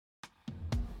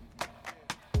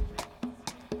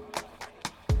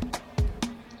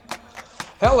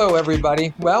Hello,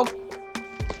 everybody. Well,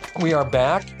 we are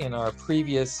back in our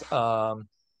previous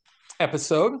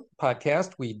episode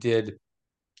podcast. We did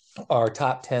our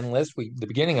top 10 list. The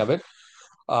beginning of it,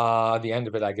 the end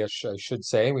of it, I guess I should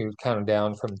say. We counted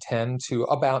down from 10 to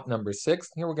about number six.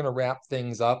 Here we're going to wrap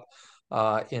things up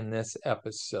in this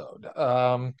episode.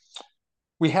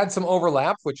 We had some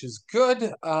overlap, which is good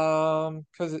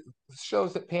because it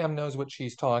shows that Pam knows what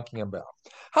she's talking about.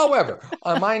 However,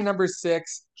 on my number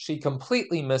six, she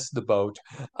completely missed the boat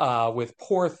with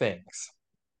Poor Things,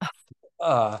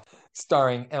 uh,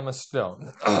 starring Emma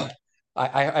Stone.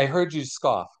 I heard you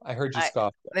scoff. I heard you I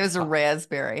scoff. There was a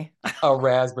raspberry. Oh,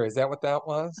 raspberry. Is that what that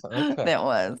was? Okay. That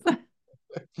was. I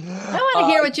want to Uh,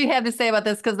 hear what you have to say about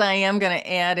this because I am going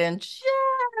to add in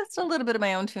just a little bit of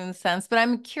my own 2 cents, but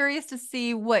I'm curious to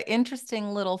see what interesting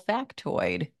little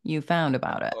factoid you found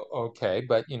about it. okay,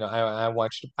 but I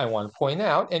want to point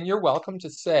out, and you're welcome to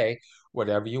say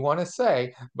whatever you want to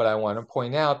say, but I want to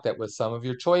point out that with some of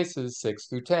your choices, 6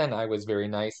 through 10, I was very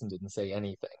nice and didn't say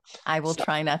anything. I will So,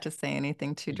 try not to say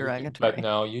anything too but derogatory.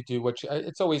 no, you do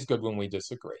it's always good when we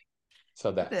disagree. So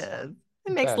It is.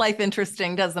 It makes that's life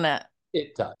interesting, doesn't it?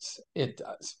 it does. It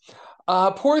does.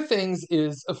 Poor Things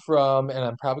is from, and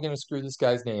I'm probably going to screw this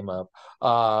guy's name up.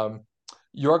 Yorgos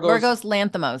Yorgos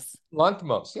Lanthimos.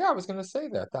 Lanthimos. Yeah, I was going to say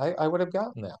that. I would have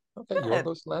gotten that. Okay, Good.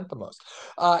 Yorgos Lanthimos.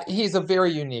 He's a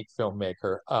very unique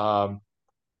filmmaker.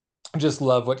 Just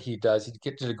love what he does.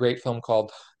 Did a great film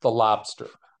called The Lobster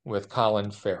with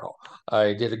Colin Farrell.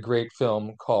 He did a great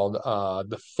film called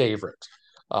The Favorite,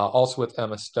 also with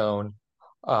Emma Stone,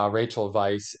 Rachel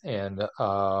Weisz, and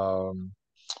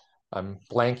I'm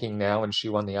blanking now, and she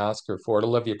won the Oscar for it,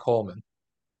 Olivia Colman.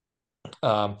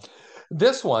 Um,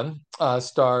 this one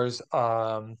stars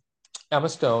Emma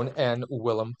Stone and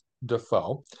Willem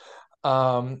Dafoe.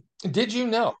 Did you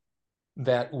know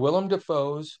that Willem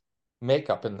Dafoe's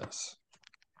makeup in this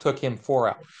took him 4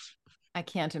 hours? I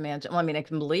can't imagine. Well, I mean, I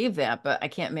can believe that, but I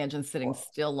can't imagine sitting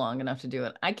still long enough to do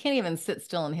it. I can't even sit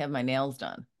still and have my nails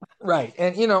done. Right.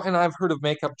 And and I've heard of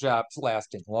makeup jobs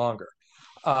lasting longer.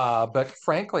 But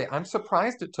frankly, I'm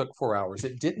surprised it took 4 hours.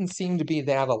 It didn't seem to be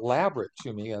that elaborate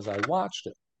to me as I watched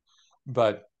it.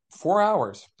 But 4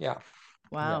 hours, yeah,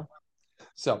 yeah. Wow.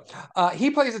 So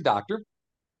he plays a doctor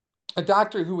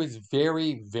who is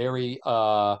very, very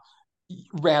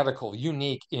radical,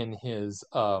 unique in his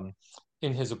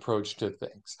approach to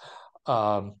things.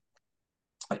 Um,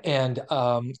 and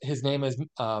his name is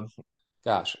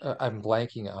gosh, I'm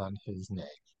blanking on his name.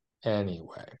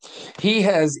 Anyway,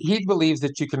 he believes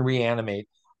that you can reanimate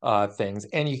things,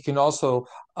 and you can also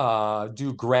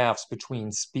do grafts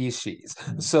between species.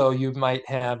 So you might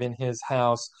have in his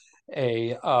house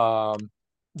a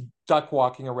duck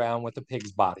walking around with a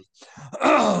pig's body,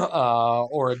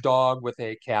 or a dog with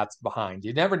a cat's behind.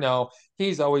 You never know.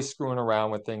 He's always screwing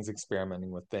around with things,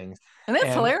 experimenting with things. And that's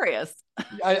And hilarious.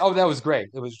 oh, that was great.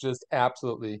 It was just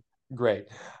absolutely great.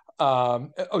 Oh,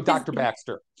 His, Dr.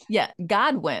 Baxter, yeah,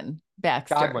 Godwin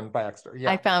Baxter. Godwin Baxter. I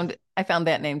Yeah, found I found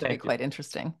that name to be thank you. quite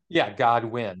interesting. Yeah,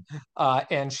 Godwin.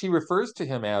 And she refers to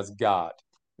him as God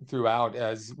throughout,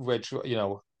 as which,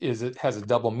 is it has a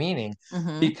double meaning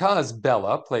Hmm. because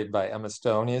Bella, played by Emma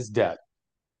Stone, is dead.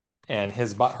 And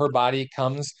her body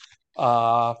comes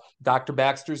Dr.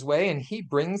 Baxter's way, and he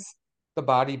brings the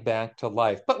body back to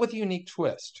life, but with a unique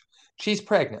twist. She's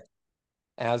pregnant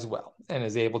as well and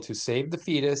is able to save the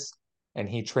fetus, and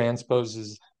he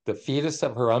transposes the fetus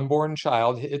of her unborn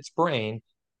child, its brain,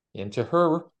 into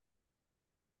her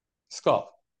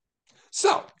skull.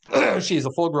 So she's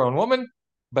a full grown woman,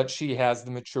 but she has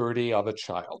the maturity of a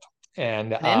child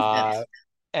and An infant.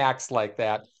 acts like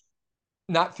that,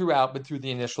 not throughout, but through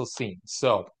the initial scene.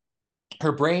 So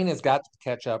her brain has got to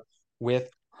catch up with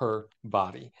her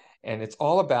body. And it's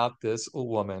all about this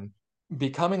woman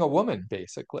becoming a woman,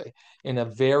 basically, in a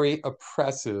very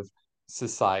oppressive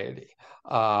society.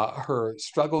 Her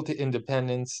struggle to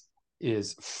independence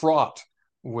is fraught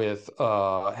with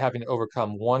having to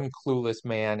overcome one clueless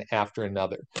man after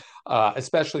another,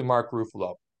 especially Mark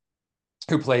Ruffalo,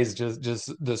 who plays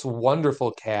just this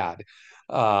wonderful cad,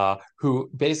 who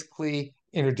basically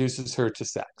introduces her to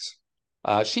sex.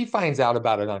 She finds out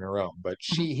about it on her own, but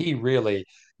he really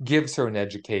gives her an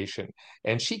education,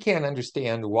 and she can't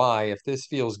understand why, if this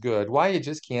feels good, why you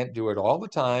just can't do it all the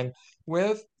time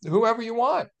with whoever you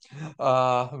want.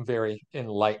 Very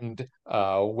enlightened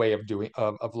way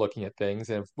of looking at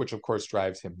things, and which of course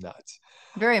drives him nuts.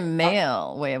 Very Uh,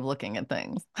 male way of looking at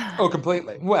things. oh,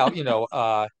 completely. Well, you know,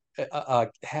 a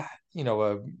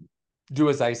do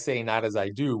as I say, not as I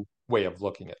do way of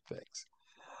looking at things.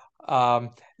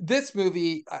 This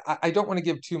movie, I don't want to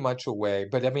give too much away,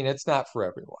 but I mean, it's not for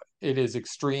everyone. It is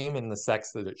extreme in the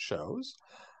sex that it shows.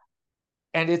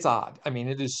 And it's odd. I mean,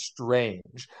 it is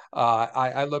strange.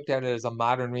 I looked at it as a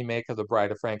modern remake of The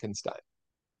Bride of Frankenstein,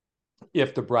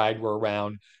 if the bride were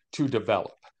around to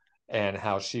develop and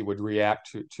how she would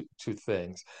react to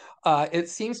things. It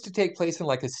seems to take place in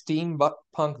like a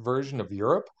steampunk version of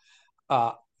Europe.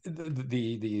 Uh,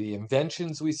 the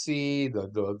inventions we see,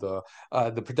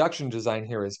 the production design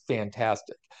here is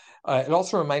fantastic. It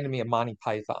also reminded me of Monty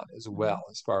Python as well,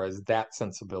 as far as that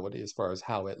sensibility, as far as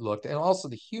how it looked, and also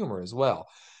the humor as well.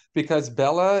 Because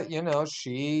Bella,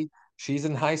 she's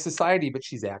in high society, but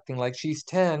she's acting like she's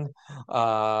 10,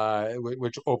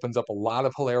 which opens up a lot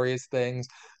of hilarious things.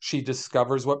 She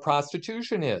discovers what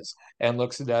prostitution is and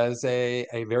looks at it as a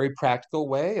very practical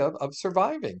way of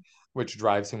surviving, which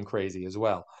drives him crazy as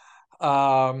well.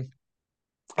 Um,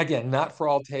 Again, not for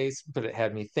all tastes, but it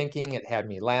had me thinking, it had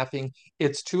me laughing.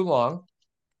 It's too long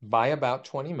by about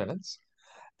 20 minutes,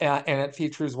 and it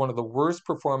features one of the worst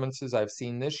performances I've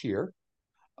seen this year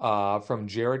from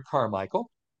Jared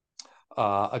Carmichael,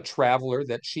 a traveler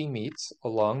that she meets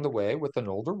along the way with an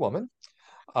older woman.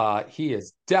 He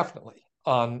is definitely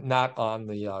not on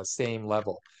the same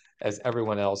level as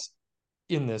everyone else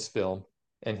in this film,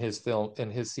 and his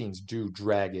scenes do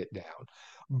drag it down.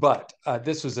 But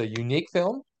this was a unique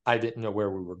film. I didn't know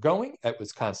where we were going. It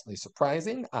was constantly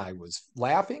surprising. I was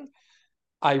laughing.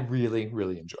 I really,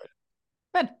 really enjoyed it.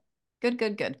 Good, good,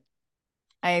 good, good.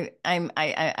 I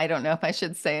don't know if I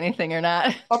should say anything or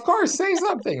not. Of course, say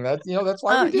something. That's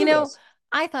why we You do know, this.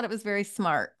 I thought it was very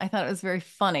smart. I thought it was very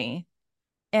funny.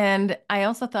 And I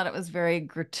also thought it was very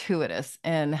gratuitous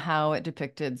in how it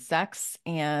depicted sex.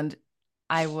 And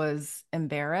I was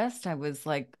embarrassed. I was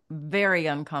like very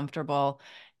uncomfortable.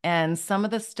 And some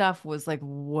of the stuff was like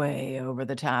way over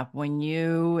the top. When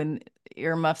you, and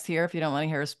earmuffs here, if you don't want to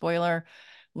hear a spoiler,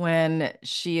 when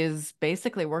she is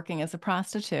basically working as a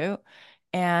prostitute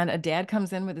and a dad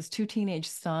comes in with his two teenage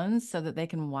sons so that they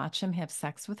can watch him have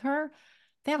sex with her,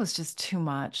 that was just too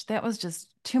much. That was just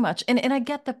too much. And I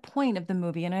get the point of the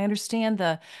movie, and I understand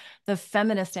the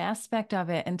feminist aspect of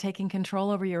it and taking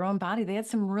control over your own body. They had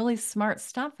some really smart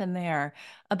stuff in there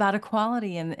about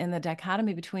equality and the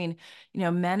dichotomy between,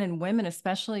 men and women,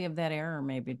 especially of that era,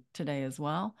 maybe today as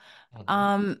well. Mhm.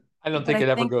 Um, I don't but think I it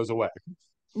ever think goes away.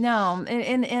 no,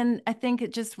 and I think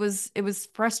it was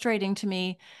frustrating to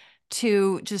me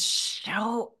to just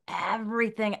show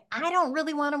everything. I don't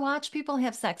really want to watch people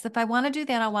have sex. If I want to do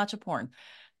that, I'll watch a porn.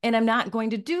 And I'm not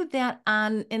going to do that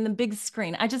on in the big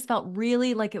screen. I just felt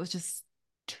really like it was just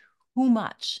too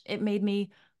much. It made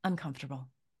me uncomfortable.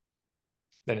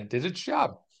 Then it did its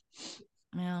job.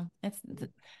 Yeah,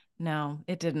 no,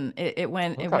 it didn't. It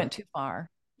Okay. went too far.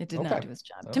 It did not Okay. do its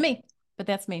job All to right. me. But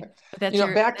that's me. Okay. But You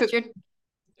know, back to that's your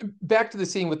back to the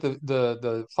scene with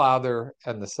the father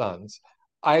and the sons.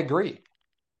 I agree.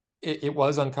 It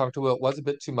was uncomfortable. It was a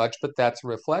bit too much, but that's a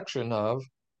reflection of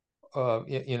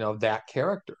that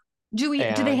character. do they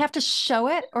And have to show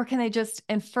it or can they just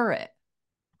infer it?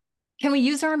 Can we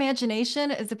use our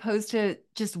imagination as opposed to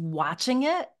just watching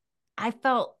it? I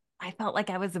felt like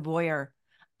I was a voyeur.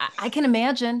 I can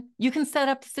imagine. You can set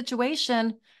up the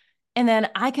situation and then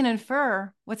I can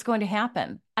infer what's going to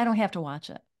happen. I don't have to watch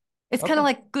it. It's kind of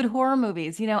okay. like good horror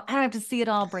movies, I don't have to see it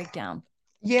all break down.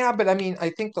 Yeah, but I mean, I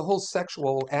think the whole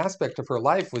sexual aspect of her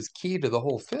life was key to the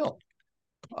whole film.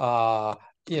 Uh,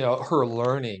 her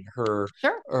learning, Sure.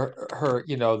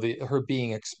 her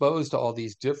being exposed to all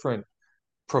these different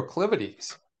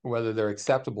proclivities, whether they're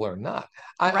acceptable or not.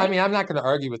 I Right? mean, I'm not going to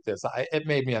argue with this. It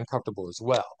made me uncomfortable as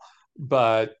well.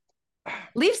 But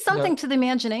Leave you know, something to the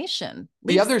imagination.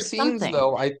 the Leave other scenes, something.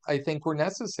 though, I think were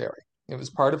necessary. It was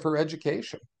part of her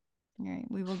education. All right,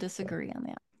 we will disagree on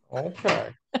that. Okay.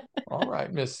 All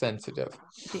right, Miss Sensitive.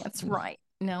 That's right.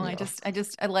 No, Yeah.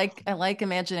 I like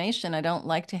imagination. I don't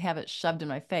like to have it shoved in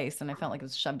my face, and I felt like it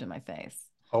was shoved in my face.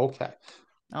 Okay.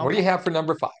 What do you Okay. have for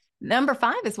number five? Number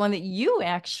five is one that you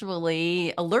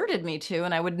actually alerted me to,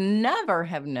 and I would never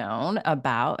have known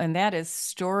about, and that is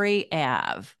Story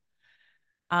Ave.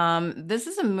 This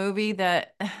is a movie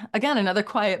that, again, another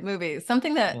quiet movie,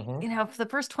 something that, Hmm. for the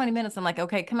first 20 minutes, I'm like,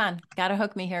 okay, come on, gotta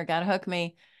hook me here, gotta hook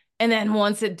me. And then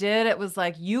once it did, it was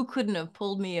like you couldn't have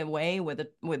pulled me away with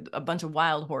a bunch of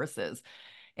wild horses.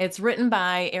 It's written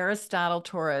by Aristotle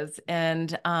Torres,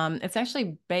 and it's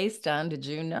actually based on, did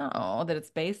you know that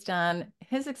it's based on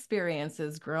his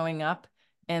experiences growing up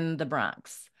in the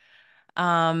Bronx?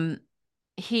 Um,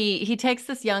 he takes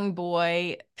this young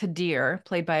boy, Kadir,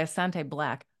 played by Asante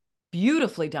Black,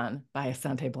 beautifully done by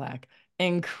Asante Black,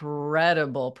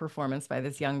 incredible performance by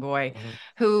this young boy Mhm.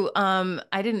 who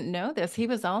I didn't know this. He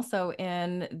was also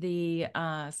in the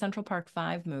Central Park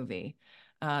 5 movie.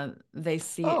 They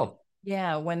see Oh,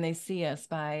 Yeah, When They See Us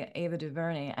by Ava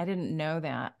DuVernay. I didn't know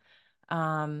that.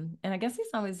 And I guess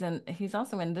he's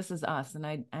also in This Is Us, and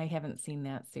I haven't seen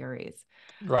that series.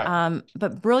 right.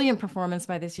 But brilliant performance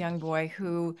by this young boy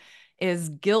who is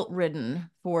guilt-ridden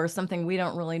for something we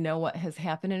don't really know what has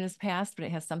happened in his past, but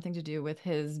it has something to do with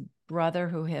his brother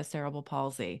who has cerebral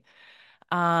palsy.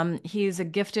 He's a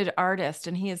gifted artist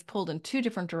and he is pulled in two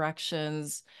different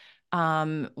directions.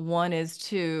 One is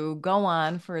to go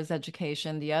on for his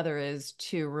education, the other is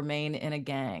to remain in a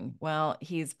gang. Well,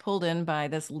 he's pulled in by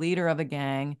this leader of a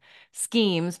gang,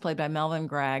 Schemes, played by Melvin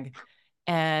Gregg,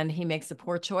 and he makes a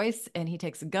poor choice and he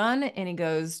takes a gun and he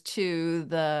goes to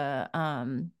the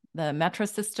metro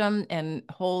system and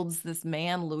holds this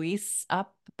man, Luis,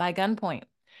 up by gunpoint.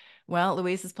 Well,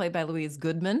 Luis is played by Louise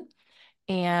Goodman,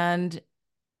 and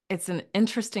it's an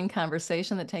interesting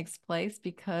conversation that takes place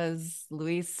because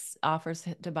Luis offers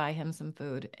to buy him some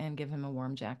food and give him a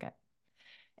warm jacket.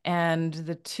 And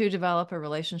the two develop a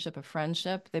relationship of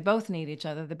friendship. They both need each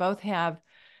other. They both have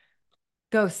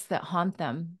ghosts that haunt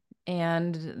them,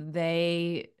 and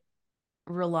they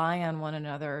rely on one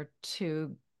another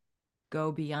to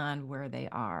go beyond where they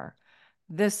are.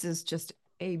 This is just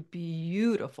a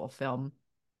beautiful film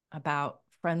about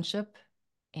friendship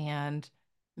and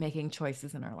making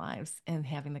choices in our lives and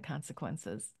having the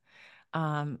consequences.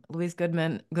 Louise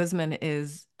Guzman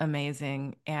is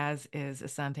amazing, as is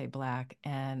Asante Black,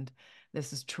 and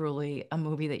this is truly a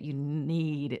movie that you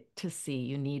need to see.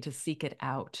 You need to seek it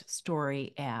out.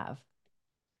 Story Ave.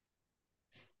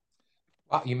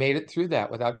 Wow, you made it through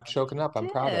that without choking up. I'm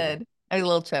proud of you. Did. I was a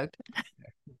little choked.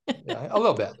 Yeah, a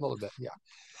little bit. Yeah.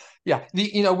 Yeah.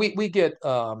 We get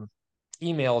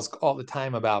emails all the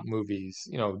time about movies,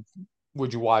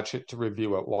 would you watch it to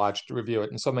review it, watch to review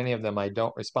it? And so many of them I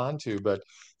don't respond to, but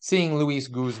seeing Luis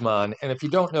Guzman, and if you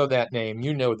don't know that name,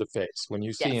 you know the face. When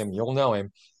you see Yes, him, you'll know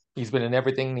him. He's been in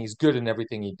everything, and he's good in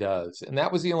everything he does. And that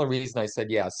was the only reason I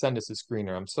said, yeah, send us a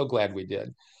screener. I'm so glad we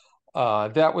did.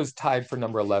 That was tied for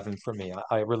number 11 for me.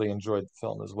 I really enjoyed the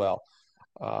film as well.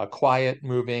 Quiet,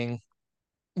 moving,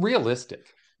 realistic,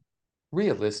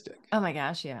 realistic. oh my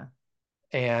gosh, yeah.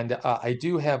 And I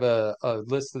do have a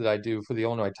list that I do for the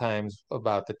Illinois Times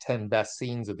about the 10 best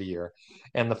scenes of the year.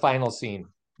 And the final scene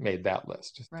made that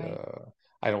list. Right.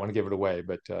 I don't want to give it away,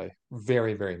 but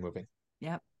very, very moving.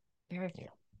 Yep. Very. Yeah.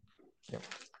 Yeah.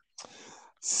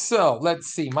 So let's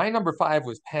see. My number 5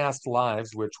 was Past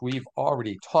Lives, which we've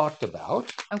already talked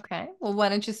about. Okay. Well, why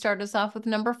don't you start us off with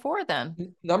number 4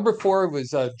 then? Number 4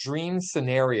 was a Dream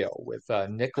Scenario with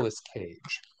Nicolas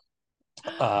Cage.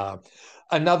 Uh,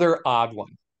 another odd one.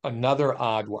 Another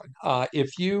odd one.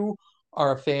 If you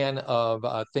are a fan of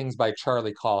things by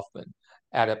Charlie Kaufman,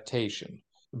 adaptation,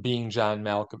 Being John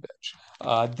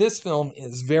Malkovich, this film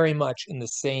is very much in the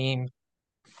same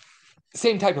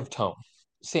type of tone,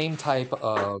 same type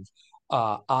of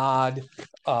odd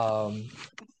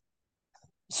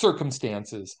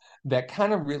circumstances that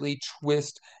kind of really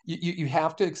twist. You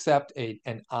have to accept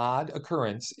an odd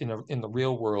occurrence in the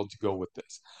real world to go with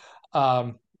this.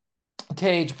 Um,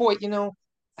 Cage, boy,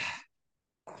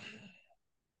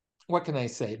 what can I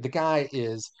say? The guy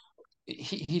is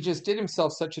he just did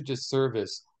himself such a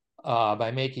disservice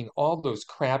by making all those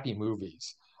crappy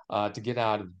movies to get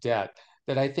out of debt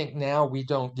that I think now we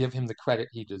don't give him the credit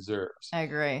he deserves. I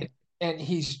agree. And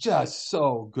he's just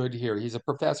so good here. He's a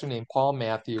professor named Paul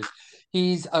Matthews.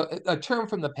 He's a term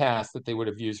from the past that they would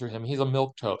have used for him. He's a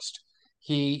milk toast.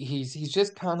 He's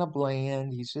just kind of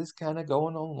bland. He's just kind of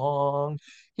going along.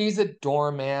 He's a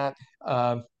doormat.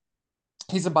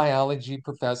 He's a biology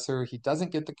professor. He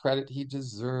doesn't get the credit he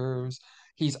deserves.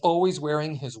 He's always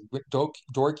wearing his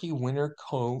dorky winter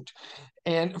coat.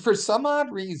 And for some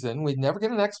odd reason, we never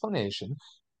get an explanation.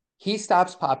 He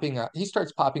stops popping up. He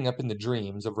starts popping up in the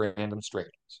dreams of random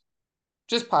strangers,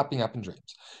 just popping up in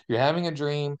dreams. You're having a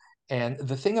dream. And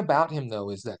the thing about him, though,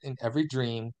 is that in every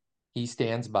dream, he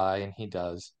stands by and he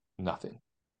does nothing.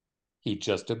 He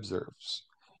just observes.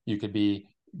 You could be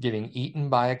getting eaten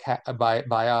by a cat, by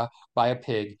a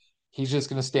pig. He's just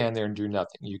going to stand there and do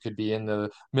nothing. You could be in the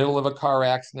middle of a car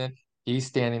accident. He's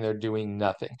standing there doing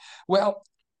nothing. Well,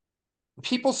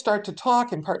 people start to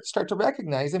talk and start to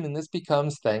recognize him, and this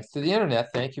becomes, thanks to the internet,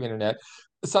 thank you, internet,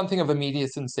 something of a media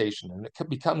sensation. And it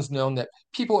becomes known that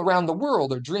people around the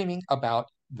world are dreaming about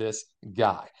this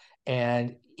guy.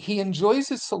 And he enjoys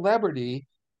his celebrity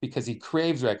because he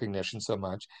craves recognition so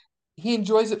much. He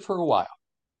enjoys it for a while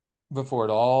before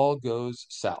it all goes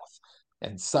south.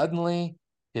 And suddenly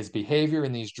his behavior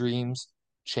in these dreams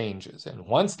changes. And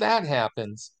once that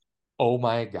happens, oh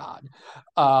my God.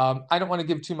 I don't want to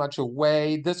give too much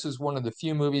away. This is one of the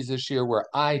few movies this year where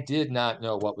I did not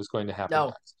know what was going to happen No,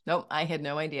 next. nope, I had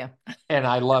no idea. And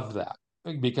I love that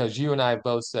because you and I have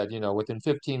both said, within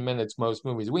 15 minutes, most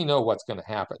movies, we know what's going to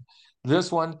happen.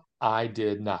 This one, I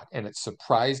did not. And it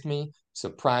surprised me.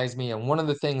 And one of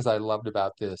the things I loved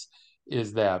about this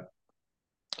is that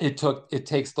it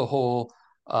takes the whole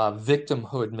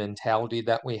victimhood mentality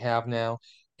that we have now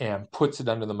and puts it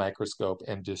under the microscope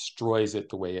and destroys it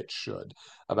the way it should,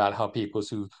 about how people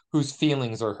whose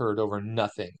feelings are hurt over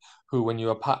nothing, who when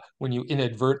you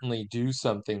inadvertently do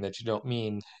something that you don't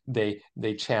mean, they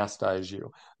chastise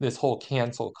you. This whole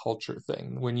cancel culture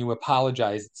thing, when you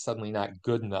apologize, it's suddenly not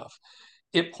good enough.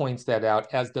 It points that out,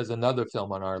 as does another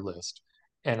film on our list,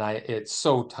 and it's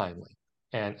so timely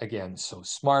and again so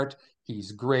smart.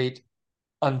 He's great,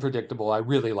 unpredictable. I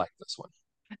really like this one.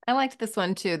 I liked this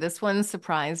one too. This one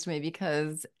surprised me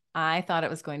because I thought it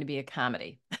was going to be a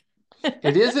comedy.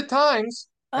 It is at times.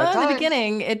 At In the times.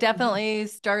 beginning, it definitely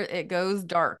it goes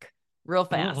dark real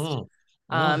fast. Mm-hmm.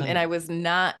 And I Mm-hmm. was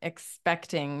not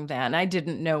expecting that. And I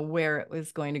didn't know where it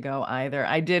was going to go either.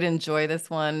 I did enjoy this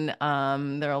one. There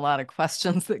are a lot of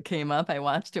questions that came up. I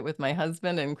watched it with my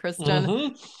husband and Kristen,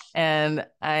 Mm-hmm. and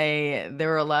there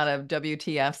were a lot of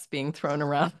WTFs being thrown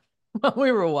around while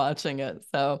we were watching it.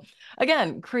 So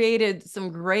again, created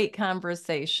some great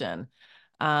conversation.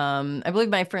 I believe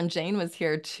my friend Jane was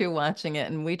here too watching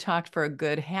it, and we talked for a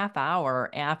good half hour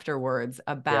afterwards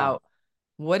Yeah. about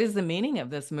what is the meaning of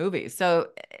this movie. So,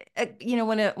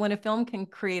 when a film can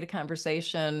create a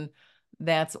conversation,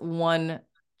 that's one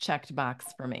checked box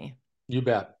for me. You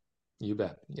bet. You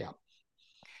bet. Yeah.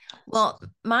 Well,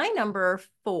 my number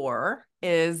 4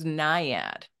 is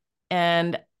Naiad.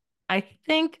 And I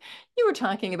think you were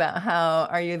talking about how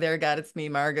Are You There, God? It's Me,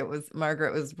 Margaret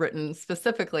was written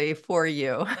specifically for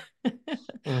you.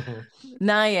 Mm-hmm.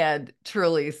 Naiad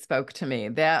truly spoke to me.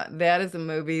 That is a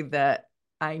movie that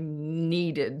I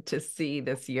needed to see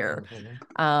this year.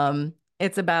 Mm-hmm.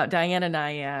 It's about Diana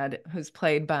Naiad, who's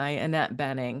played by Annette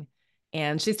Bening,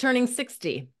 and she's turning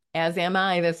 60, as am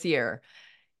I this year.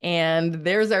 And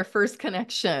there's our first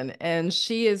connection. And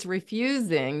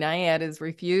Naiad is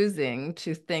refusing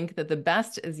to think that the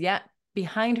best is yet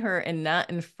behind her and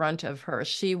not in front of her.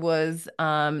 She was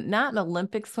not an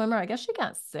Olympic swimmer. I guess she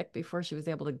got sick before she was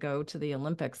able to go to the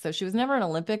Olympics. So she was never an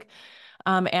Olympic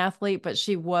athlete, but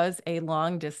she was a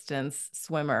long distance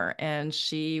swimmer and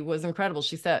she was incredible.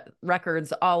 She set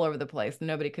records all over the place.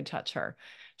 Nobody could touch her.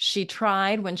 She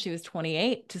tried when she was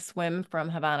 28 to swim from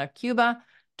Havana, Cuba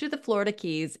to the Florida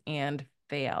Keys and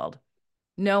failed.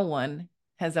 No one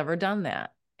has ever done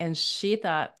that. And she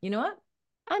thought, you know what?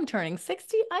 I'm turning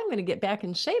 60. I'm going to get back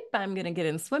in shape. I'm going to get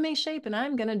in swimming shape and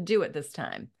I'm going to do it this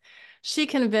time. She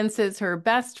convinces her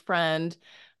best friend,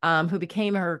 who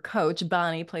became her coach,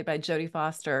 Bonnie, played by Jodie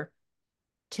Foster,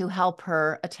 to help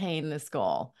her attain this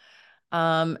goal.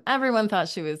 Everyone thought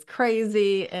she was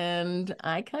crazy, and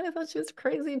I kind of thought she was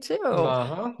crazy too.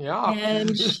 Uh-huh. Yeah.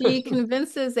 And she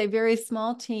convinces a very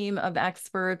small team of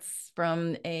experts,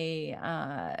 from a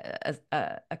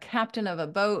captain of a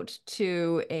boat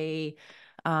to a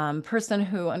person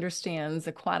who understands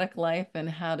aquatic life and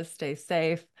how to stay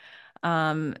safe,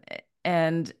 um,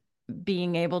 and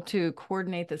being able to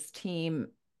coordinate this team.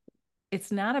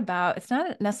 It's not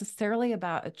necessarily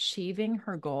about achieving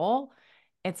her goal.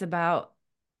 It's about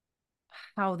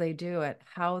how they do it,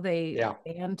 how they Yeah.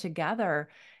 band together,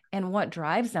 and what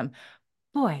drives them.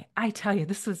 Boy, I tell you,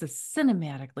 this was a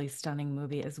cinematically stunning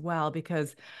movie as well,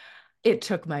 because it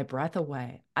took my breath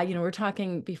away. We're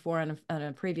talking before on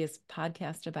a previous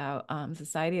podcast about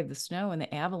Society of the Snow and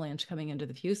the avalanche coming into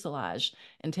the fuselage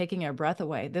and taking our breath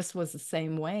away. This was the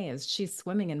same way. As she's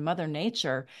swimming and Mother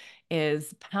Nature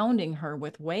is pounding her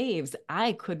with waves,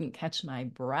 I couldn't catch my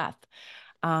breath.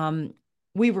 Um,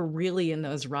 we were really in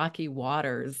those rocky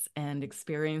waters and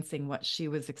experiencing what she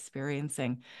was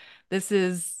experiencing. This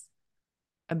is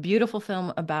a beautiful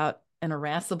film about an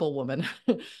irascible woman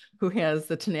who has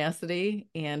the tenacity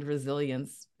and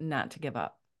resilience not to give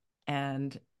up.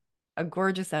 And a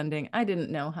gorgeous ending. I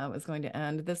didn't know how it was going to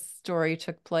end. This story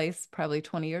took place probably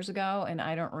 20 years ago, and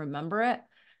I don't remember it.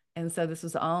 And so this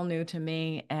was all new to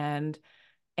me and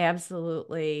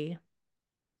absolutely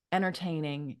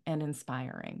entertaining and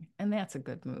inspiring. And that's a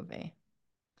good movie.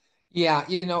 Yeah,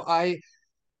 I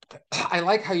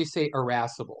like how you say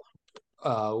irascible,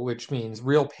 which means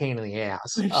real pain in the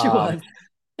ass. She was.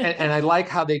 And I like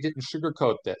how they didn't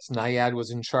sugarcoat this. Nayad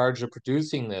was in charge of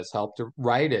producing this, helped to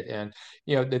write it, and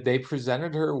that they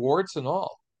presented her warts and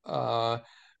all.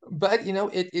 But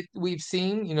we've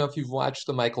seen, if you've watched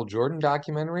the Michael Jordan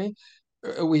documentary,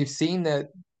 we've seen that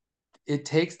it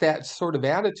takes that sort of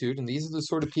attitude, and these are the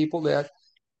sort of people that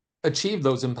achieve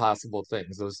those impossible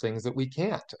things, those things that we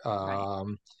can't.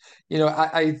 Right.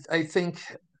 I think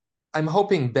I'm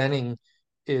hoping Benning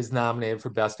is nominated for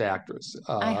Best Actress.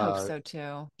 I hope so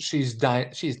too. She's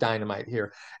dynamite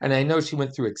here, and I know she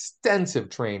went through extensive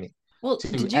training Well, to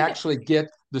did you know? actually get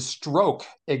the stroke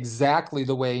exactly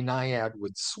the way Nyad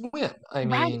would swim. I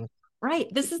Right, mean, right.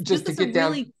 This just to is a get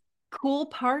down. really cool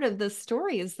part of the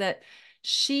story is that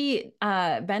she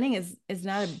Benning is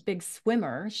not a big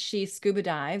swimmer. She scuba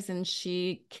dives and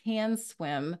she can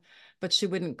swim, but she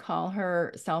wouldn't call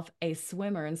herself a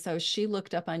swimmer. And so she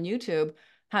looked up on YouTube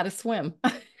how to swim.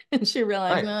 And she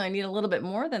realized, Right. no, I need a little bit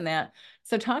more than that.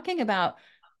 So talking about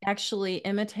actually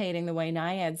imitating the way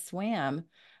Naiad swam,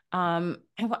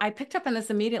 I picked up on this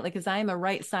immediately because I am a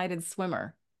right-sided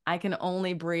swimmer. I can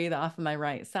only breathe off of my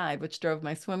right side, which drove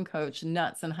my swim coach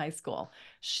nuts in high school.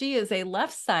 She is a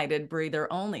left-sided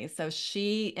breather only. So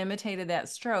she imitated that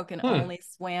stroke and Hmm. only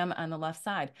swam on the left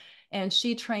side. And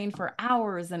she trained for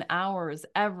hours and hours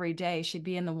every day. She'd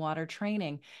be in the water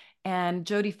training. And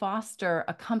Jodie Foster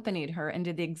accompanied her and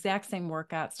did the exact same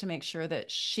workouts to make sure that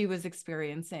she was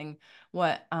experiencing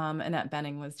what Annette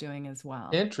Bening was doing as well.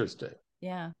 Interesting.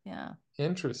 Yeah, yeah.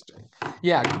 Interesting.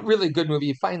 Yeah, really good movie.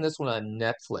 You find this one on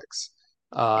Netflix.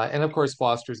 And of course,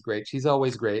 Foster's great. She's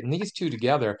always great. And these two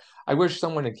together, I wish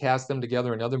someone had cast them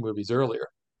together in other movies earlier.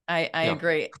 I Yeah.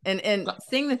 agree. And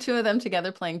seeing the two of them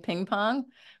together playing ping pong,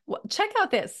 check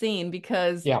out that scene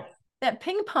because Yeah. that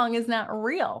ping pong is not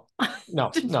real. No,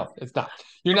 Did you no, it's not.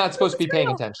 You're not supposed to it's be paying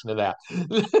real? attention to that.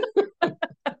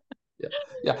 Yeah.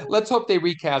 Yeah. Let's hope they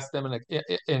recast them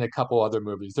in a couple other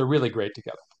movies. They're really great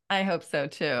together. I hope so They're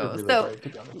too. really So, great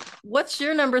together. what's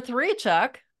your number three,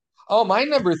 Chuck? Oh, my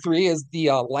number three is the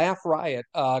Laugh Riot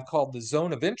called The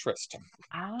Zone of Interest.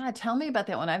 Ah, tell me about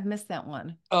that one. I've missed that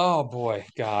one. Oh boy,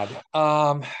 God.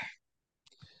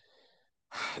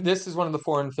 This is one of the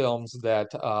foreign films that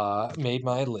made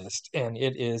my list, and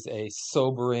it is a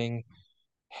sobering,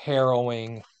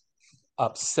 harrowing,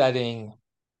 upsetting,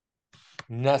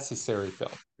 necessary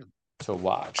film to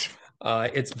watch.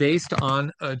 It's based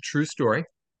on a true story,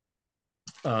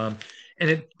 um, and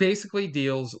it basically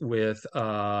deals with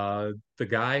the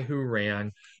guy who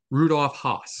ran Rudolf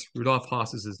Haas. Rudolf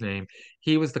Haas is his name.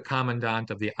 He was the commandant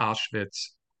of the Auschwitz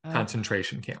Oh,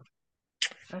 concentration camp.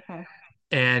 okay.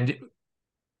 And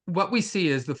what we see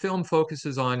is the film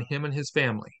focuses on him and his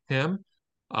family,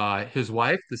 his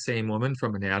wife, the same woman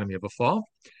from Anatomy of a Fall,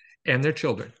 and their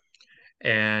children.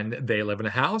 And they live in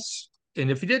a house.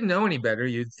 And if you didn't know any better,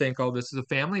 you'd think, oh, this is a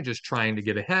family just trying to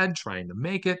get ahead, trying to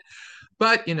make it.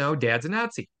 But, dad's a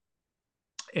Nazi.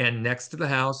 And next to the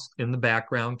house, in the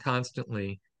background,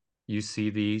 constantly, you see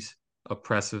these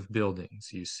oppressive buildings.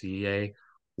 You see a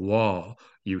wall.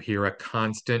 You hear a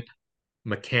constant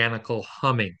mechanical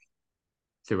humming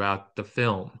throughout the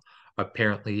film.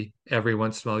 Apparently, every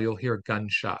once in a while, you'll hear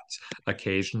gunshots.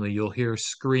 Occasionally, you'll hear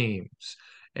screams.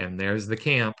 And there's the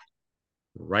camp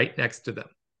right next to them.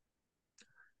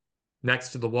 Next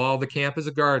to the wall of the camp is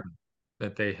a garden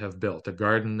that they have built, a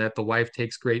garden that the wife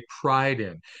takes great pride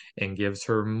in and gives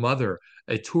her mother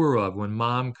a tour of when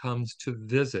mom comes to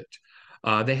visit.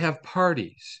 They have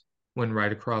parties when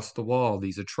right across the wall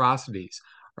these atrocities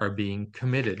are being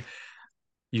committed.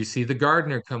 You see the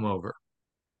gardener come over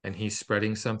and he's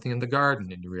spreading something in the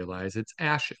garden, and you realize it's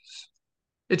ashes.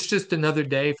 It's just another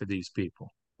day for these people.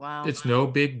 Wow. It's no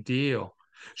big deal.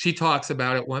 She talks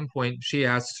about at one point, she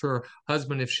asks her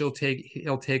husband if he'll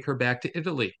take her back to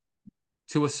Italy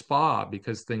to a spa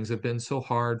because things have been so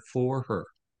hard for her.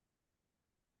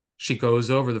 She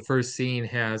goes over, the first scene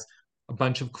has a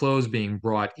bunch of clothes being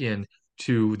brought in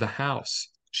to the house.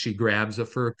 She grabs a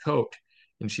fur coat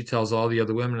and she tells all the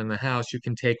other women in the house, you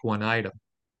can take one item.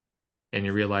 And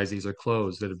you realize these are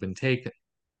clothes that have been taken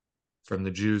from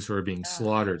the Jews who are being Ugh.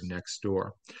 slaughtered next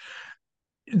door.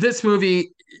 This movie,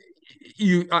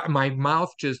 my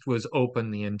mouth just was open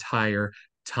the entire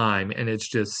time, and it's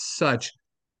just such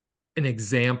an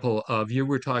example of you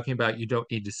were talking about you don't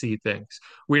need to see things.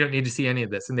 We don't need to see any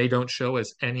of this, and they don't show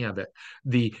us any of it.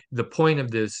 The point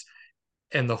of this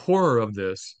and the horror of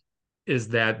this is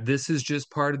that this is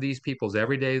just part of these people's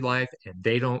everyday life, and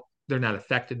they're not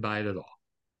affected by it at all.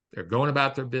 They're going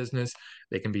about their business.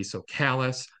 They can be so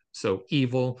callous, so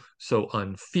evil, so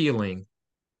unfeeling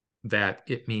that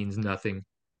it means nothing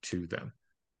to them.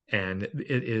 And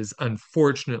it is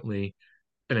unfortunately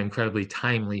an incredibly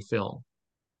timely film.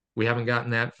 We haven't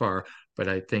gotten that far, but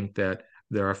I think that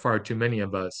there are far too many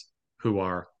of us who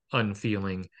are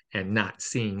unfeeling and not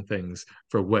seeing things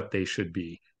for what they should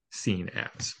be seen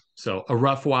as. So a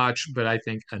rough watch, but I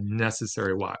think a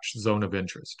necessary watch. Zone of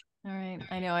Interest. All right.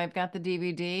 I know I've got the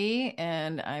DVD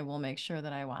and I will make sure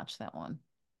that I watch that one.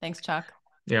 Thanks, Chuck.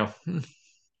 Yeah.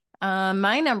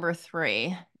 My number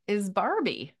three is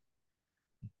Barbie.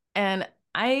 And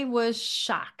I was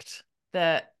shocked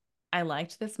that I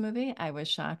liked this movie. I was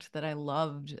shocked that I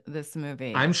loved this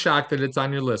movie. I'm shocked that it's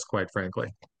on your list, quite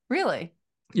frankly. Really?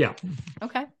 Yeah.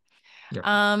 Okay. Yeah.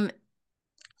 Um,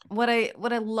 what I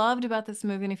loved about this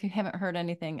movie, and if you haven't heard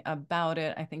anything about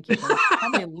it, I think you've been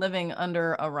probably living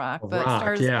under a rock, A but it rock,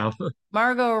 stars yeah.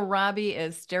 Margot Robbie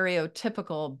is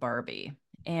stereotypical Barbie.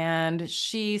 And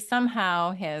she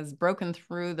somehow has broken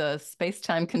through the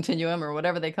space-time continuum or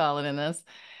whatever they call it in this.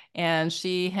 And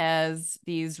she has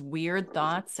these weird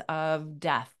thoughts of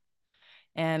death.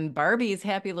 And Barbie's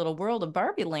happy little world of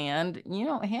Barbie land, you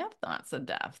don't have thoughts of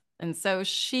death. And so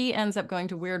she ends up going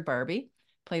to Weird Barbie,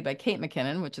 played by Kate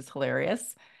McKinnon, which is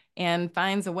hilarious, and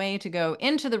finds a way to go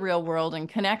into the real world and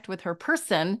connect with her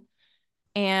person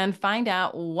and find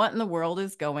out what in the world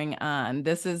is going on.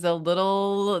 This is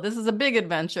a big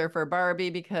adventure for Barbie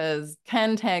because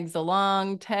Ken tags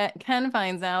along. Ken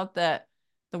finds out that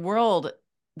the world,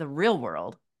 the real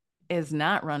world, is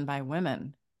not run by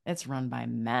women. It's run by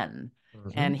men.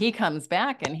 And Mhm. he comes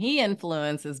back and he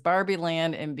influences Barbie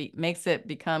Land and makes it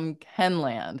become Ken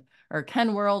Land or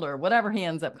Ken World or whatever he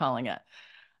ends up calling it.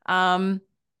 Um,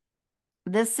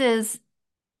 this is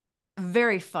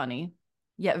very funny,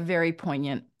 yet very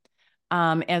poignant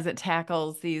as it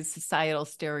tackles these societal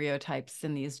stereotypes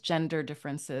and these gender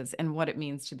differences and what it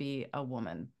means to be a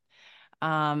woman.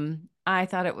 I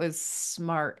thought it was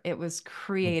smart. It was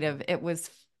creative. It was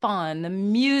fun. The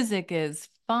music is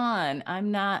fun.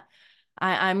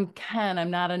 I'm Ken,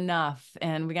 I'm not enough.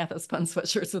 And we got those fun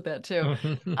sweatshirts with that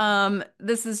too.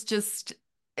 This is just,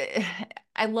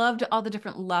 I loved all the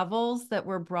different levels that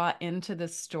were brought into the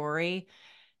story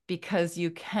because you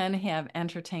can have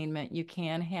entertainment, you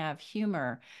can have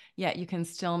humor, yet you can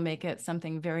still make it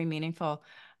something very meaningful.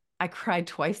 I cried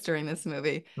twice during this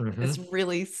movie. Mhm. This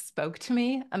really spoke to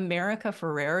me. America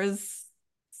Ferrera's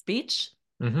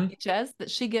Mhm. speeches that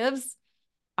she gives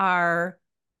are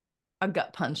a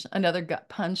gut punch, another gut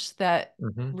punch that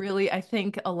Mhm. really, I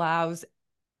think, allows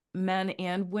men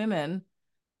and women,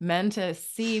 men to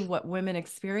see what women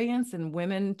experience and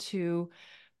women to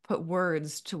put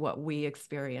words to what we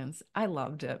experience. I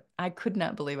loved it. I could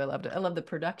not believe I loved it. I love the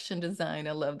production design.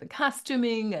 I love the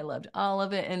costuming. I loved all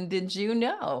of it. And did you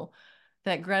know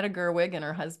that Greta Gerwig and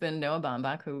her husband Noah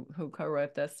Baumbach, who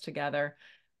co-wrote this together,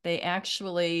 they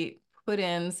actually put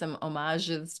in some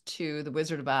homages to The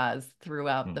Wizard of Oz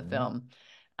throughout the Mhm.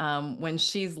 film. When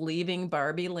she's leaving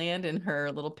Barbie Land in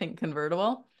her little pink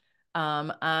convertible,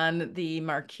 on the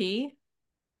marquee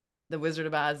the Wizard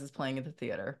of Oz is playing at the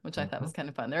theater, which I thought Mhm. was kind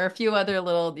of fun. There are a few other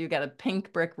you got a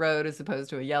pink brick road as opposed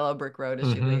to a yellow brick road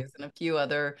as she Mhm. leaves, and a few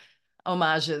other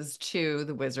homages to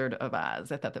the Wizard of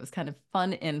Oz. I thought that was kind of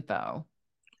fun info.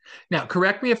 Now,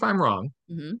 correct me if I'm wrong,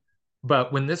 Mhm.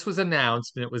 but when this was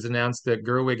announced and it was announced that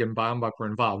Gerwig and Baumbach were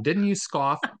involved, didn't you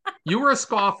scoff? You were a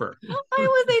scoffer. I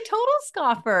was a total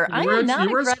scoffer. I am not You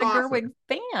a were a Greta scoffer. Gerwig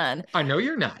fan. I know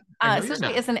you're not. I know you're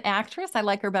Especially not. as an actress, I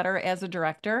like her better as a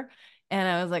director. And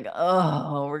I was like,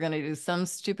 oh, we're gonna do some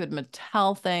stupid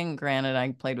Mattel thing. Granted,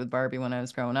 I played with Barbie when I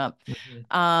was growing up.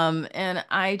 Mhm. And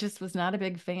I just was not a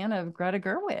big fan of Greta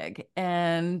Gerwig.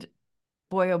 And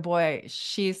boy, oh boy,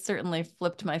 she certainly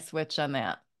flipped my switch on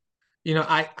that. You know,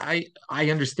 I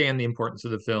understand the importance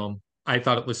of the film. I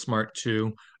thought it was smart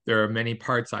too. There are many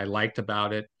parts I liked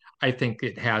about it. I think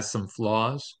it has some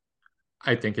flaws.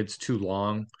 I think it's too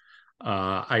long.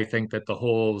 I think that the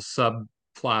whole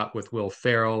subplot with Will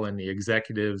Ferrell and the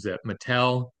executives at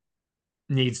Mattel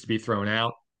needs to be thrown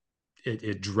out.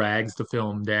 It drags the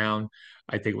film down.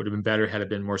 I think it would have been better had it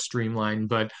been more streamlined,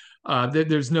 but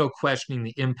there's no questioning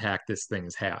the impact this thing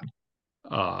has had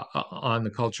on the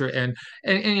culture. And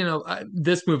you know,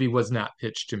 this movie was not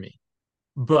pitched to me,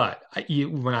 but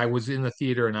when I was in the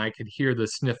theater and I could hear the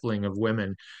sniffling of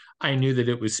women, I knew that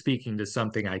it was speaking to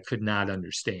something I could not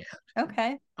understand.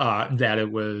 Okay. That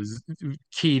it was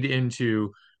keyed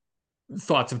into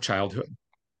thoughts of childhood,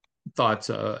 thoughts,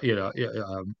 you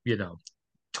know,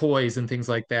 toys and things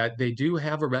like that. They do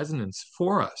have a resonance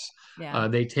for us. Yeah.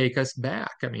 They take us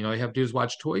back. I mean, all you have to do is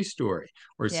watch Toy Story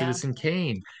or Yeah. Citizen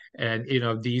Kane, and you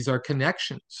know these are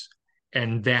connections.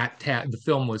 And the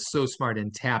film was so smart in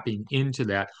tapping into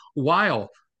that while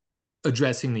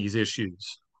addressing these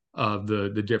issues of the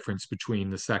difference between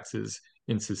the sexes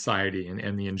in society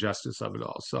and the injustice of it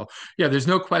all. So yeah, there's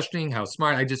no questioning how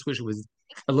smart. I just wish it was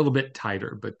a little bit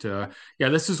tighter. But yeah,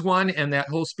 this is one, and that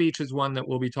whole speech is one that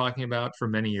we'll be talking about for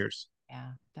many years.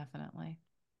 Yeah, definitely.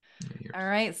 Many All years.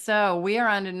 right, so we are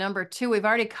on to number two. We've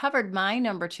already covered my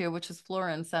number two, which is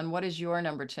Florence. And what is your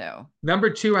number two? Number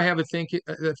two, I have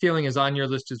a feeling is on your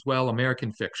list as well.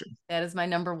 American Fiction. That is my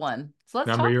number one. So let's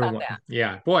Number talk your about one. that.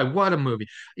 Yeah, boy, what a movie.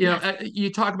 Yes.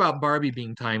 You talk about Barbie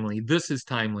being timely. This is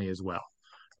timely as well.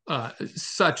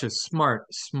 Such a smart,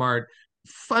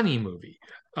 funny movie.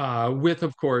 With,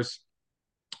 of course,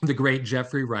 the great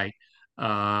Jeffrey Wright.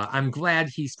 I'm glad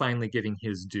he's finally getting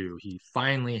his due. He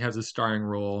finally has a starring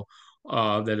role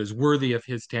that is worthy of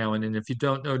his talent. And if you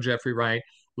don't know Jeffrey Wright,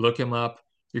 look him up.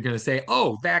 You're going to say,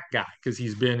 oh, that guy, because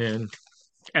he's been in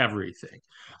everything.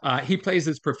 He plays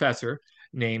this professor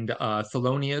named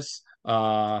Thelonious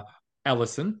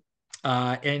Ellison.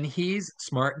 And he's a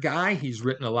smart guy. He's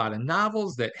written a lot of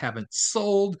novels that haven't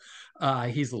sold.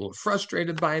 He's a little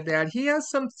frustrated by that. He has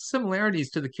some similarities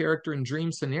to the character in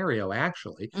Dream Scenario,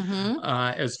 actually, Mm-hmm.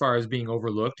 as far as being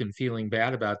overlooked and feeling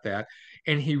bad about that.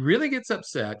 And he really gets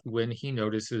upset when he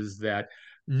notices that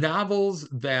novels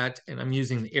that, and I'm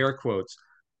using the air quotes,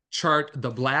 chart the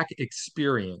Black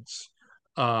experience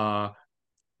uh,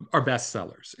 are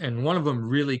bestsellers, and one of them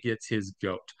really gets his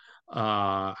goat.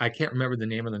 I can't remember the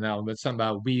name of the novel, but something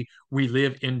about we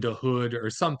live in the hood or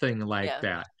something like Yeah.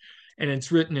 that, and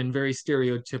it's written in very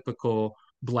stereotypical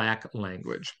Black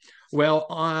language. Well,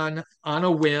 on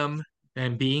a whim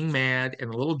and being mad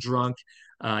and a little drunk,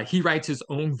 he writes his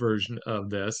own version of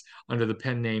this under the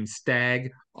pen name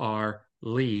Stagg R.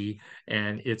 Lee,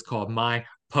 and it's called My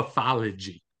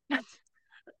Pathology,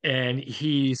 and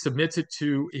he submits it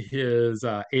to his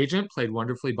agent, played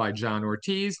wonderfully by John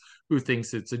Ortiz, who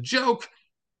thinks it's a joke.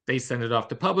 They send it off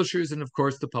to publishers, and of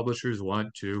course, the publishers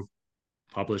want to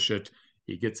publish it.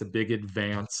 He gets a big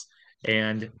advance,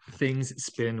 and things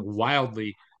spin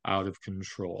wildly out of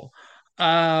control.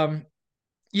 Um,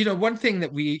 one thing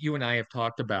that you and I have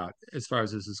talked about as far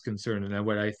as this is concerned, and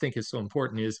what I think is so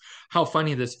important is how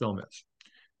funny this film is.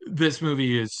 This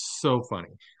movie is so funny,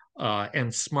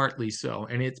 and smartly so.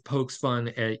 And it pokes fun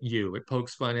at you. It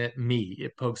pokes fun at me.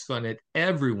 It pokes fun at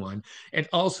everyone, and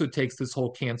also takes this whole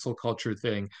cancel culture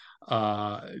thing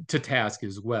to task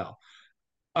as well.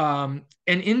 And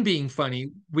in being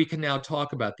funny, we can now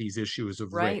talk about these issues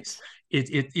of race. Right.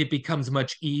 It becomes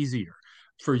much easier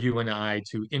for you and I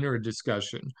to enter a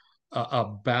discussion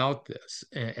about this.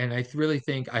 And I really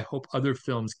think, I hope other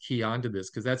films key onto this,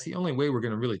 because that's the only way we're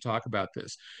going to really talk about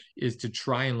this, is to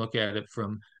try and look at it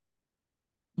from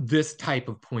this type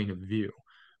of point of view.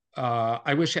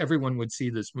 I wish everyone would see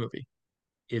this movie.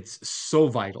 It's so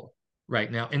vital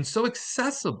right now and so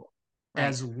accessible Right.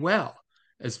 as well,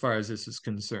 as far as this is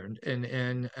concerned. And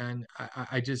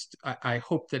I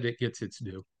hope that it gets its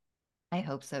due. I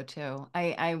hope so too.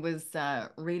 I was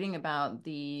reading about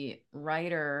the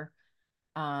writer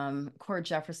Cord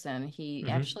Jefferson. He Hmm.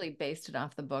 actually based it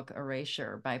off the book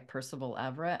Erasure by Percival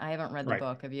Everett. I haven't read the Right.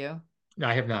 book. Have you? No,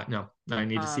 I have not. No, no, I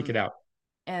need to seek it Um, out.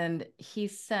 and he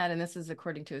said, and this is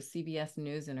according to a CBS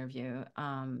News interview,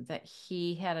 that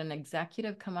he had an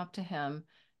executive come up to him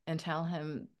and tell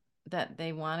him that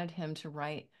they wanted him to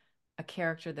write a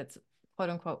character that's quote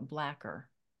unquote blacker.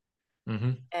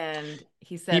 Hmm. And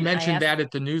he He said, I mentioned asked, that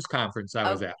at the news conference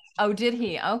I was oh, at. oh, did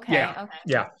he? Yeah, Okay. Okay.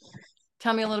 yeah.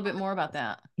 Tell me a little bit more about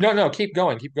that. No, no, keep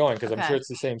going, because I'm sure Okay. it's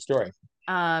the same story.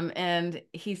 And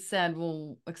he said,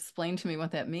 well, explain to me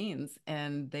what that means.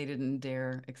 And they didn't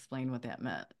dare explain what that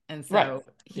meant. And Right. so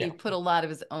he Yeah. put a lot of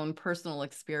his own personal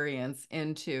experience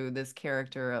into this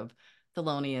character of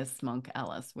Thelonious Monk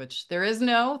Ellis, which there is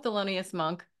no Thelonious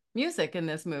Monk music in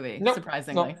this movie, No, no,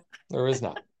 surprisingly. there is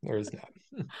not. There is not.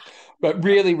 But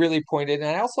really, really pointed. And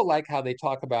I also like how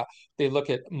they look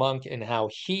at Monk and how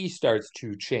he starts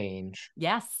to change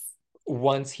Yes.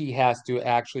 once he has to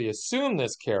actually assume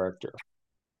this character.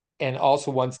 And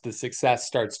also once the success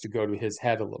starts to go to his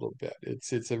head a little bit.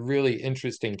 It's a really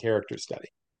interesting character study.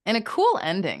 And a cool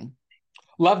ending.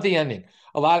 Love the ending.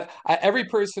 Every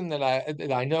person that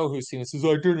I know who's seen it says,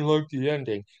 I didn't like the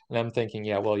ending. And I'm thinking,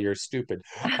 yeah, well, you're stupid.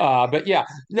 But yeah,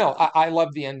 no, I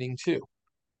love the ending too,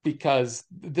 because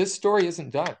this story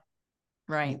isn't done.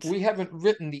 Right. We haven't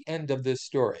written the end of this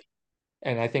story.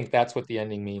 And I think that's what the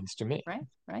ending means to me. Right.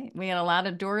 Right. We got a lot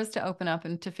of doors to open up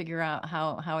and to figure out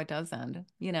how it does end,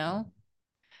 you know?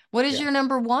 What is Yeah. your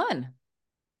number one?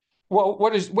 Well,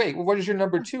 what is your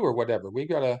number two or whatever? We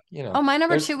gotta, Oh, my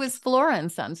number there's, two was Flora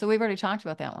and Son. So we've already talked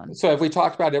about that one. so have we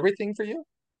talked about everything for you?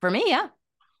 For me, yeah.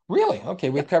 Really? Okay,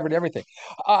 we've Yep. covered everything.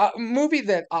 Movie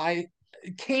that I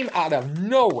came out of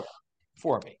nowhere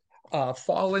for me.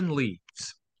 Fallen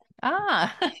Leaves.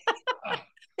 Ah,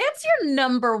 that's your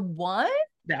number one?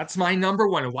 That's my number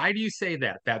one. And why do you say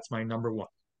that? That's my number one.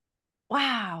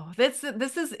 Wow. This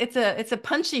is it's a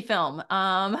punchy film.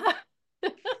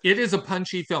 It is a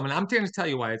punchy film, and I'm going to tell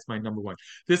you why it's my number one.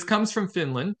 This comes from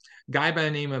Finland. A guy by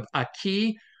the name of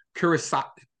Aki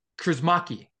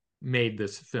Kaurismäki made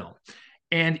this film,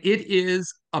 and it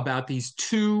is about these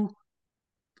two.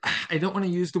 I don't want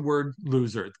to use the word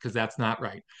loser because that's not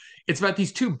right. It's about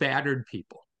these two battered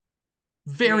people,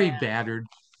 very Yeah. battered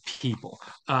people.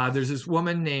 There's this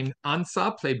woman named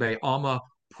Ansa, played by Alma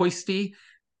Poisti.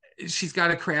 She's got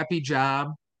a crappy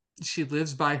job. She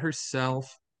lives by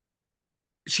herself.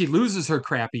 She loses her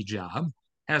crappy job,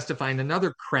 has to find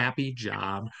another crappy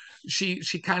job. She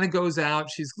kind of goes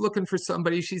out, she's looking for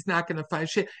somebody, she's not going to find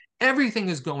shit. Everything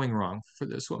is going wrong for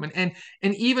this woman, and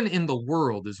even in the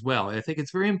world as well. I think it's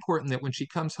very important that when she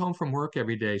comes home from work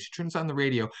every day, she turns on the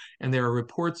radio and there are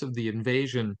reports of the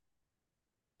invasion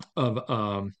of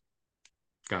god,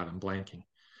 I'm blanking,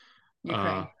 uh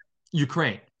Ukraine.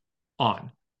 Ukraine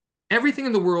on. Everything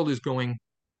in the world is going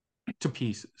to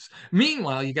pieces.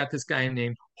 Meanwhile, you got this guy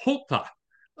named Holta,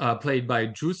 played by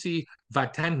Jussi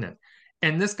Vatanen.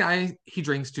 And this guy, he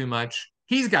drinks too much.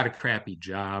 He's got a crappy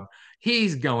job.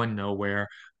 He's going nowhere.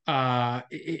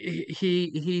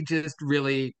 He just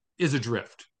really is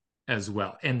adrift as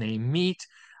well. And they meet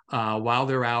while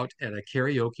they're out at a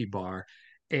karaoke bar,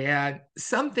 and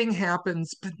something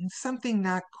happens, but something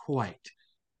not quite.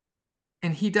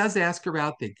 And he does ask her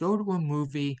out. They go to a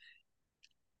movie.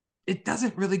 It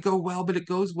doesn't really go well, but it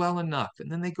goes well enough.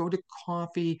 And then they go to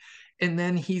coffee, and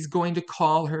then he's going to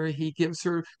call her. She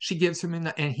gives him,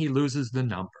 and he loses the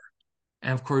number.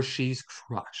 And of course, she's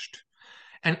crushed.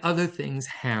 And other things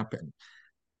happen.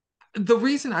 The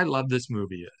reason I love this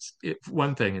movie is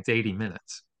one thing, it's 80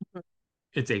 minutes.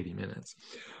 It's 80 minutes.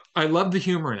 I love the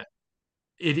humor in it.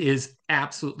 It is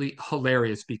absolutely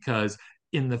hilarious because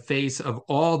in the face of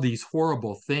all these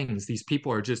horrible things, these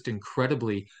people are just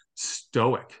incredibly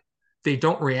stoic. They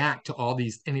don't react to all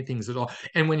these anything at all.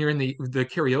 And when you're in the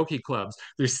karaoke clubs,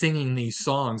 they're singing these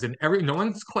songs, and no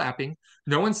one's clapping,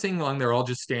 no one's singing along. They're all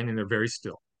just standing there very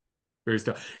still, very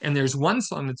still. And there's one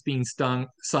song that's being sung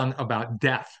about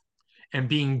death and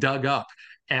being dug up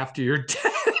after you're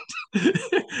dead,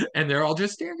 and they're all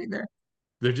just standing there.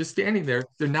 They're just standing there.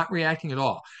 They're not reacting at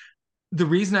all. The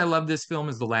reason I love this film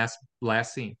is the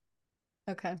last scene.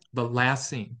 Okay. The last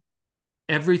scene.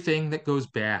 Everything that goes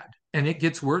bad, and it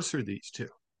gets worse for these two.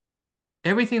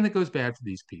 Everything that goes bad for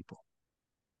these people.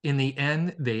 In the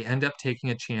end, they end up taking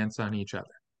a chance on each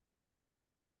other.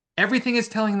 Everything is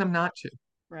telling them not to.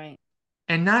 Right.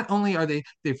 And not only are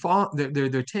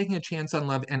they're taking a chance on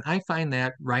love, and I find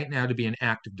that right now to be an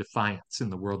act of defiance in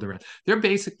the world around. They're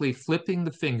basically flipping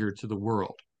the finger to the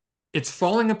world. It's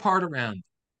falling apart around,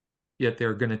 yet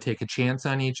they're going to take a chance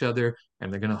on each other,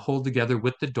 and they're going to hold together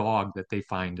with the dog that they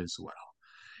find as well.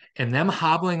 And them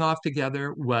hobbling off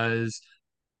together was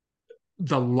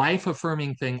the life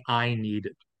affirming thing I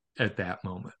needed at that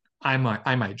moment. I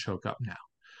might choke up now.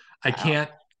 I Wow.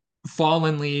 can't.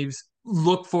 Fallen Leaves,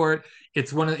 look for it.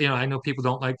 It's one of, I know people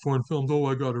don't like foreign films. Oh,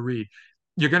 I got to read.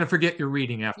 You're going to forget your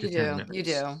reading after You 10 do. You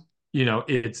minutes. do.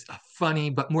 It's funny,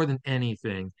 but more than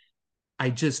anything, I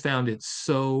just found it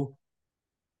so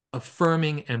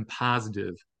affirming and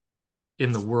positive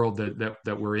in the world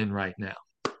that we're in right now.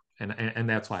 And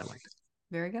that's why I liked it.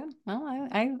 Very good. Well,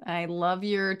 I love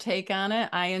your take on it.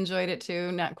 I enjoyed it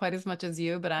too, not quite as much as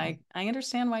you, but I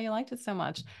understand why you liked it so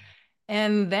much.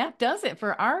 And that does it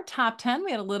for our top 10.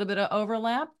 We had a little bit of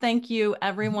overlap. Thank you,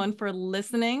 everyone, for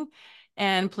listening.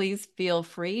 And please feel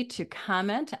free to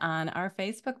comment on our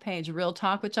Facebook page, Real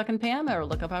Talk with Chuck and Pam, or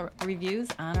look up our reviews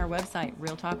on our website,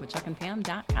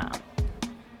 realtalkwithchuckandpam.com.